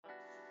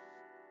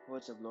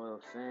What's up, loyal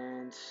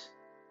fans?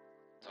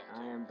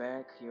 I am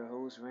back, your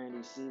host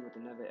Randy C, with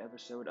another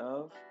episode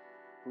of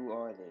Who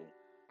Are They?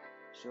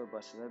 Show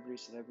about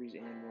celebrities,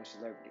 and more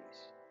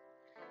celebrities.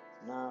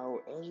 Now,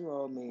 as you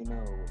all may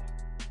know,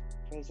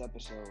 for this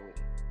episode,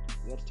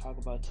 we have to talk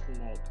about something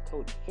that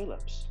Coach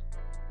Phillips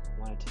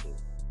wanted to do.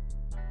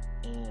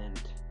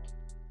 And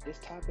this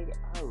topic,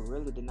 I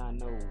really did not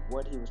know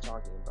what he was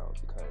talking about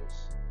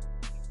because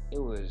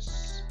it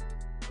was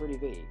pretty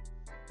vague.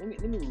 Let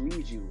me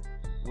read you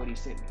what he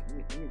sent me.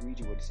 Let me read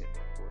you what he sent me.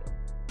 Hold up.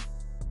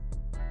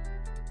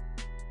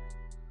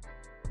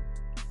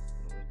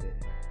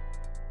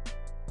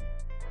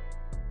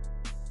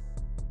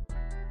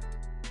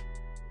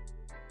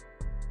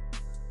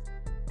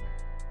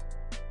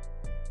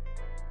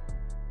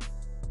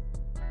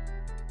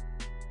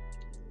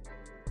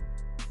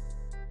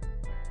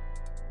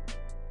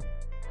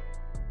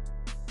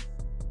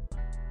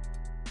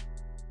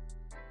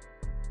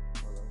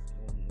 Hold up.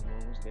 I'm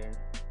almost there.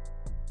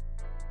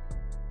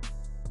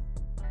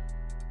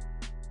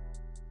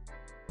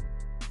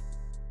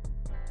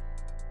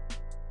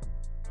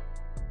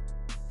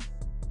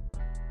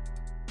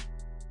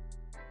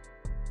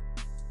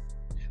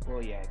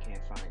 Well, yeah, I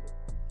can't find it.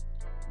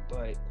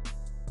 But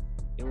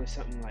it was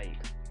something like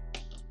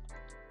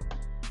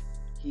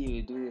he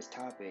would do this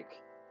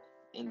topic,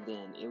 and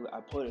then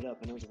I put it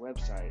up, and it was a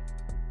website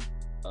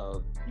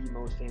of the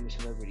most famous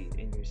celebrity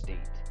in your state.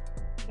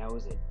 And that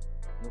was it.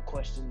 No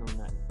question, no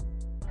nothing.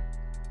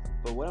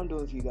 But what I'm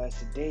doing for you guys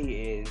today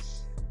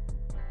is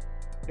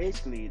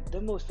basically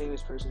the most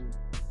famous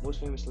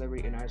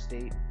celebrity in our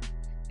state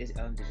is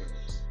Ellen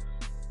DeGeneres.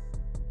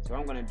 So what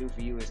I'm gonna do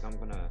for you is I'm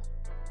gonna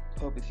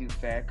pull up a few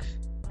facts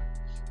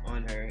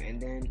on her, and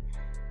then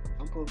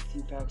I'm putting a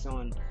few facts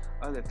on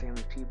other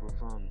famous people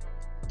from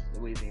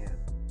Louisiana.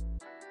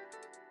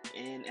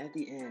 And at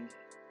the end,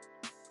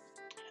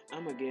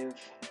 I'm gonna give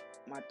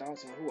my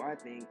thoughts on who I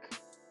think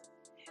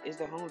is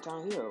the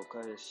hometown hero,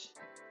 because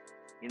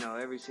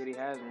every city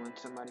has one.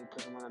 Somebody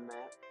puts them on a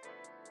map,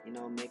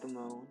 make them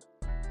known,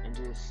 and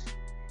just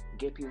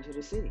get people to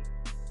the city.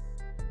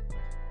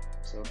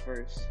 So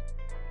first,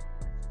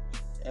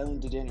 Ellen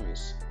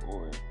DeGeneres,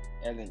 or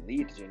Ellen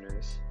Lee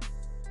DeGeneres,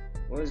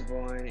 was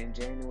born in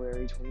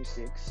January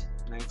 26,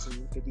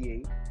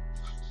 1958.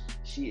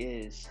 She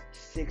is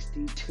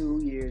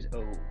 62 years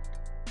old.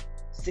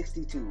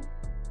 62.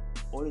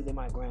 Older than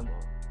my grandma.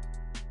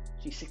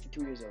 She's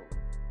 62 years old.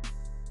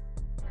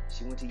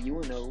 She went to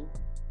UNO.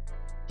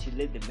 She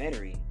lived in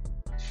Metairie.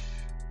 That's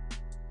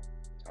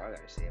all I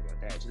gotta say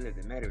about that. She lived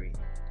in Metairie.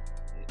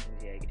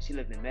 She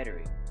lived in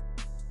Metairie.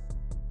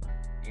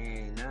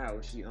 And now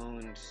she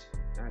owns...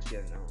 Now she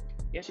doesn't own.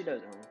 Yeah, she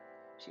does own.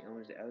 She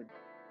owns the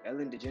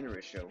Ellen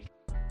DeGeneres Show.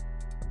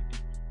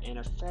 And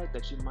a fact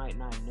that you might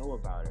not know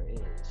about her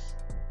is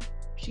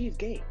she's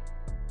gay.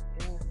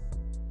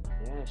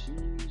 Yeah,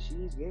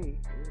 she's gay.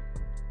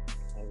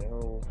 Yeah. Has a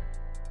whole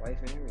wife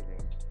and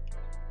everything.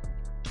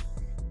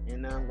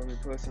 And now I'm gonna be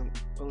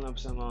pulling up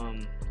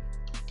some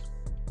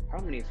how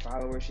many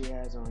followers she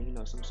has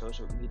on some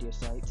social media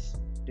sites,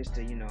 just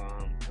to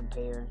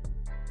compare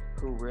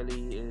who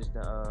really is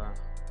the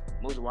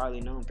most widely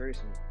known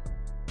person.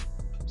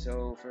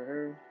 So for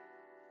her,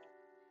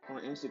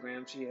 on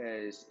Instagram she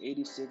has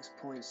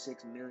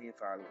 86.6 million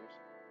followers.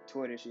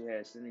 Twitter she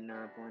has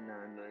 79.9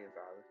 million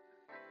followers.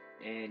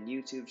 And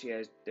YouTube she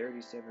has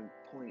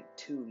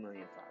 37.2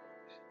 million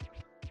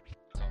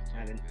followers.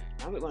 And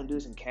I'm going to do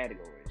some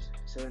categories.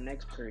 So the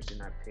next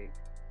person I picked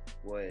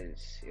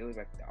was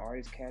like the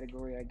artist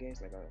category, I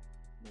guess, like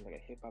a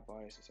hip hop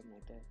artist or something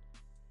like that.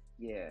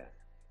 Yeah,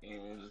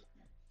 and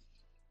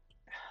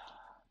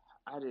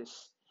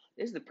this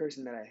is the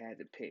person that I had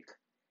to pick,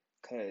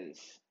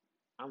 cause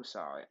I'm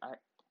sorry,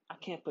 I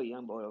can't put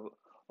YoungBoy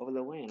over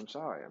Lil Wayne. I'm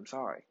sorry.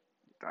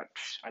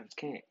 I just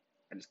can't.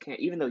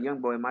 Even though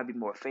YoungBoy might be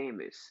more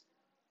famous,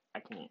 I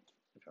can't.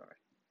 I'm sorry.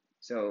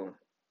 So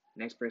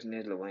next person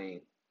is Lil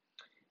Wayne,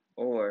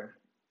 or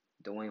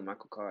Dwayne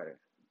Michael Carter.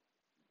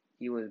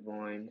 He was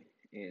born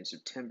in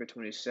September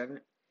 27th,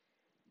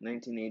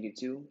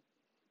 1982.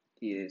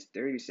 He is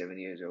 37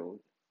 years old.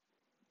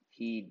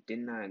 He did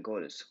not go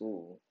to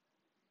school.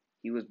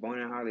 He was born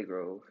in Holly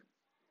Grove.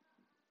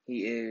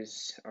 He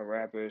is a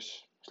rapper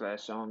 /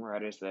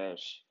 songwriter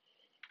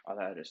 / all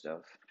that other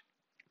stuff.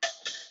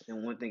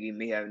 And one thing you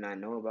may have not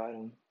know about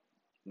him,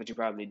 but you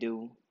probably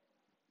do,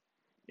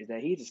 is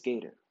that he's a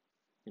skater,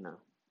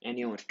 and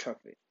he owns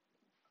Truckfit,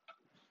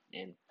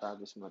 and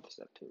probably some other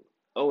stuff too.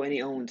 Oh, and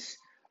he owns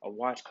a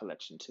watch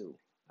collection too.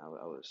 I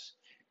was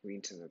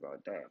reading something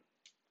about that.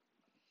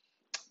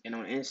 And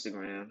on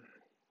Instagram,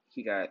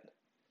 he got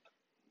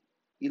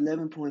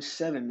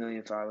 11.7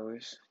 million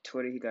followers.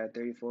 Twitter, he got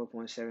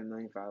 34.7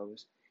 million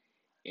followers.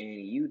 And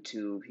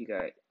YouTube, he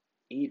got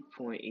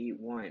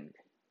 8.81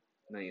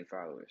 million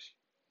followers.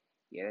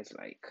 Yeah, that's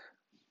like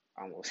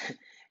almost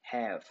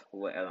half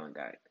what Ellen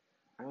got.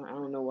 I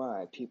don't know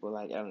why people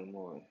like Ellen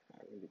more.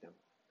 I really don't.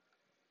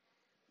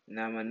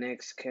 Now my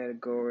next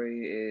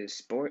category is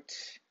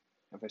sports.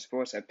 And for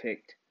sports, I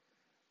picked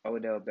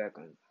Odell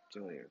Beckham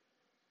Jr.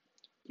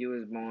 He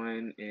was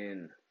born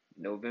in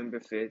November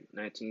 5th,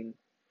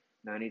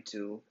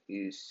 1992.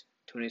 He's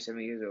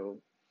 27 years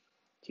old.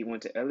 He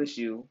went to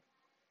LSU.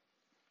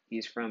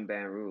 He's from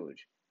Baton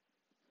Rouge,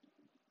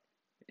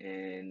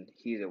 and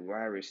he's a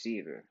wide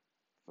receiver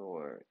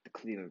for the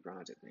Cleveland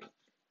Browns, I think.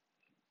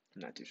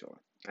 I'm not too sure.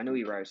 I know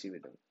he's wide receiver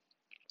though.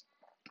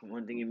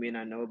 One thing you may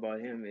not know about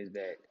him is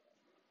that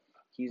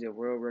he's a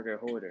world record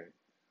holder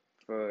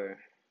for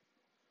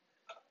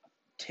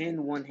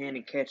 10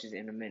 one-handed catches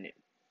in a minute.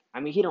 I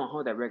mean, he don't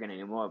hold that record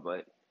anymore,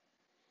 but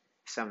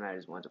something I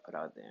just want to put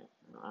out there.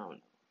 I don't know.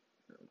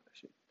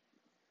 Shit.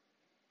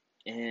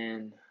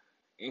 And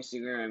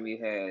Instagram, he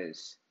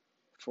has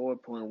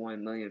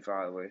 4.1 million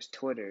followers.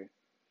 Twitter,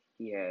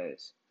 he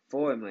has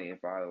 4 million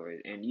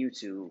followers. And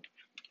YouTube,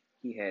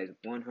 he has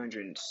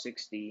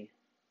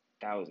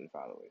 160,000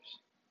 followers.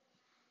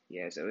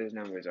 Yeah, so his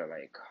numbers are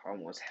like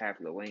almost half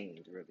Lil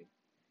Wayne's, really.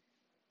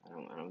 I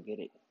don't get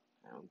it.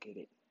 I don't get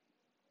it.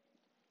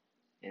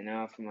 And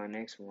now for my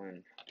next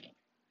one,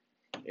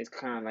 it's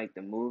kind of like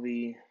the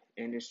movie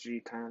industry,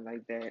 kind of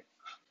like that.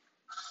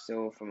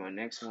 So for my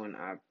next one,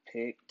 I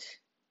picked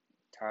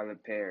Tyler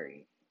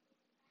Perry.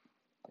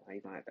 Now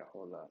you're gonna have to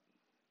hold up.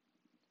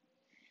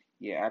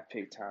 Yeah, I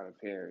picked Tyler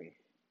Perry.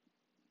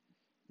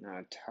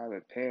 Now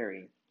Tyler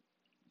Perry,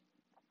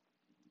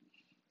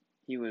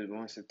 he was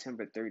born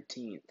September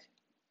 13th,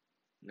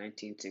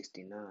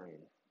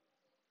 1969.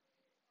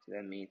 So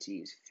that means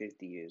he's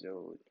 50 years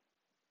old.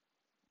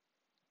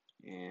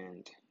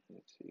 And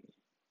let's see.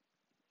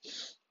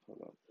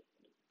 Hold up.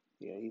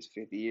 Yeah, he's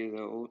 50 years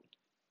old.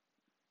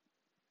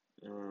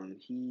 Let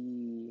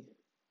me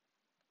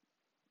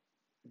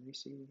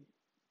see.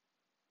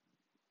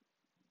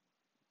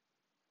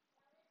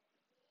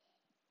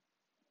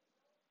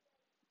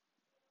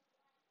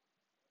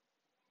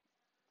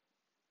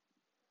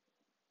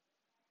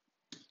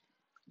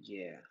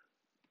 Yeah,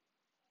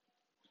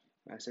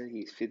 I said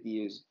he's 50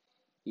 years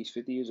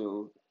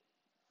old.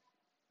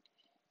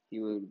 He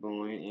was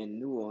born in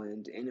New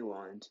Orleans,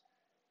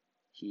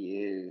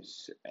 He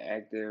is an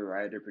actor,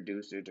 writer,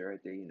 producer,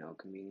 director,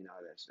 comedian,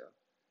 all that stuff.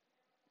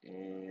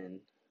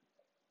 And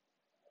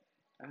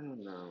I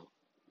don't know.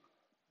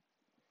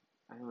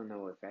 I don't know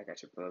what fact I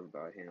should put up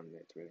about him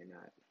that's really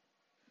not.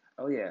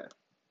 Oh yeah,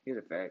 here's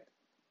a fact.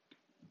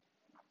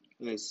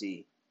 Let's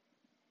see.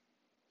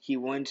 He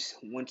once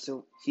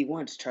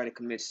tried to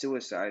commit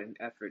suicide in an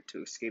effort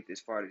to escape his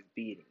father's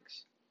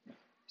beatings.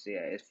 So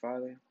yeah, his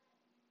father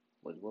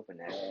was whooping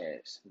that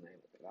ass.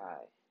 Man, with a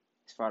lie.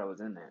 His father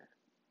was in there.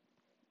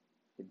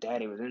 His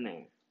daddy was in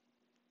there.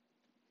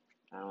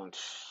 I don't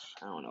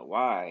I don't know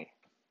why,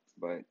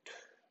 but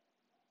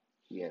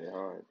he had it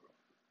hard.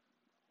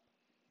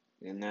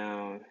 And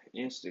now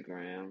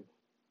Instagram,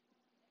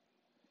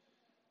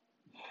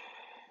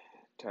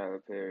 Tyler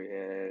Perry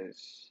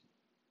has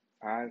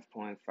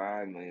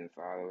 5.5 million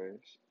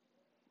followers.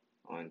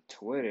 On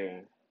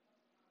Twitter,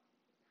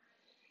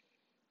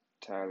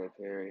 Tyler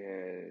Perry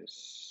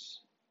has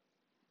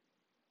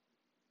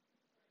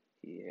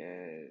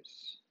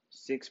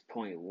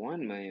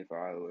 6.1 million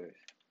followers.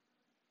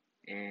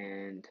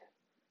 And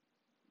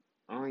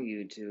on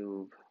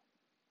YouTube,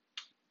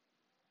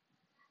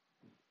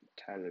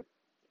 Tyler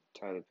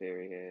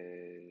Perry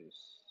has,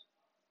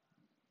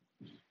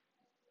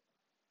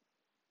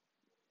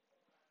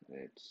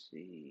 let's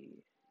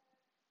see.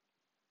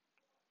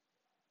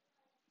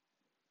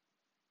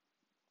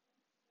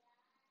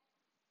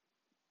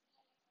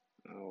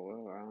 Oh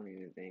well, I don't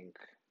even think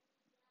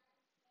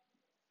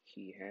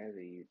he has a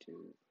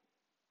YouTube.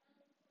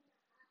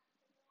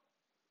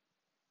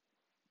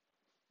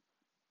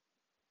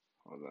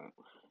 Hold on.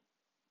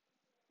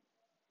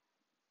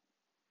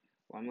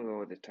 Well, I'm gonna go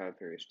with the Tyler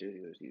Perry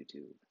Studios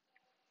YouTube.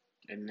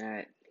 And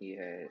that he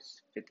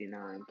has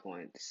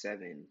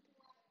 59.7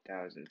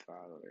 thousand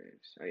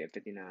followers. Oh yeah,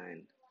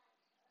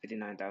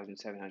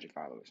 59,700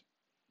 followers.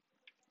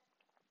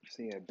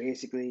 So yeah,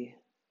 basically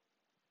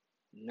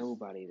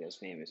nobody that's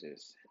famous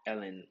as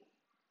Ellen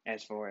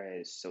as far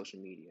as social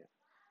media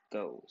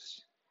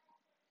goes.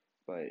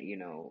 But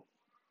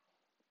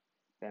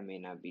that may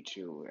not be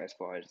true as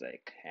far as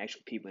like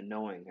actual people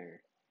knowing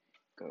her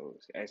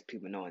goes, as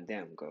people knowing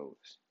them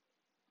goes.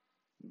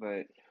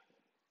 But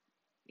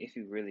if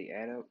you really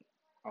add up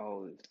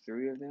all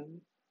three of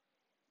them,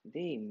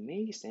 they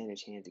may stand a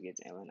chance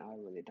against Ellen. I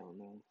really don't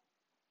know.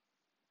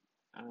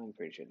 I'm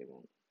pretty sure they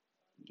won't.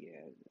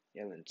 Yeah,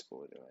 Ellen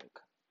scores are like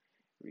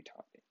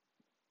retarded.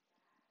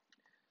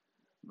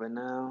 But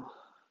now,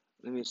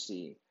 let me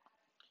see.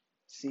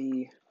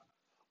 See,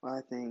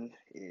 my thing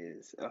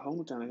is a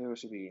hometown hero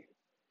should be.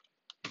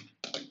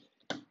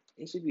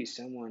 It should be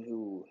someone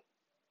who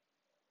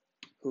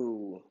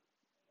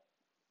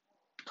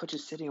puts a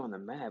city on the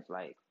map,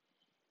 like,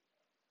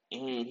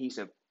 and he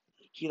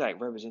like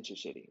represents your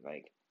city,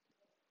 like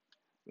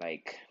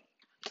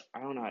I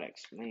don't know how to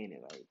explain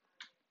it, like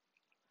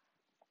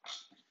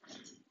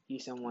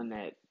he's someone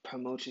that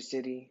promotes your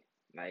city,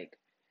 like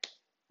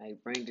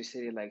brings the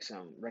city like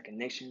some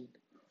recognition,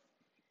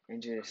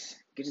 and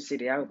just get the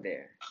city out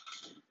there.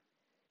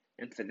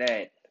 And for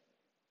that,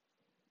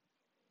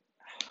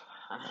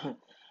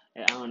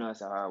 I don't know,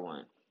 it's a hard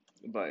one,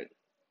 but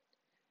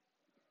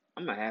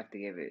I'm gonna have to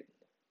give it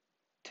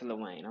to Lil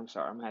Wayne. I'm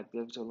sorry, I'm gonna have to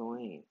give it to Lil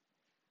Wayne.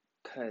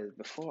 Cause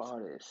before all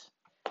this,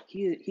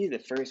 he's the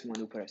first one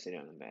who put our city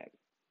on the map.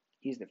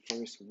 He's the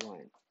first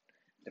one.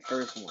 The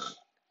first one.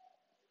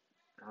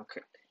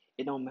 Okay.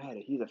 It don't matter.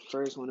 He's the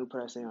first one who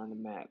put our city on the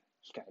map.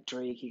 He got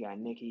Drake, he got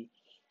Nicki,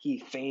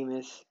 he's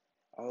famous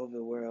all over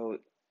the world.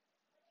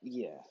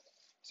 Yeah.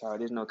 Sorry,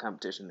 there's no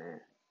competition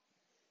there.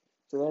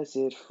 So that's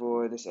it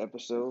for this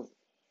episode.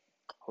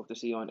 Hope to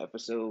see you on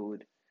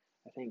episode,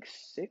 I think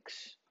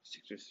six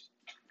or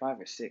five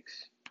or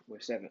six or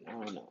seven. I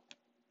don't know.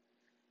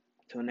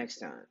 Until next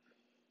time.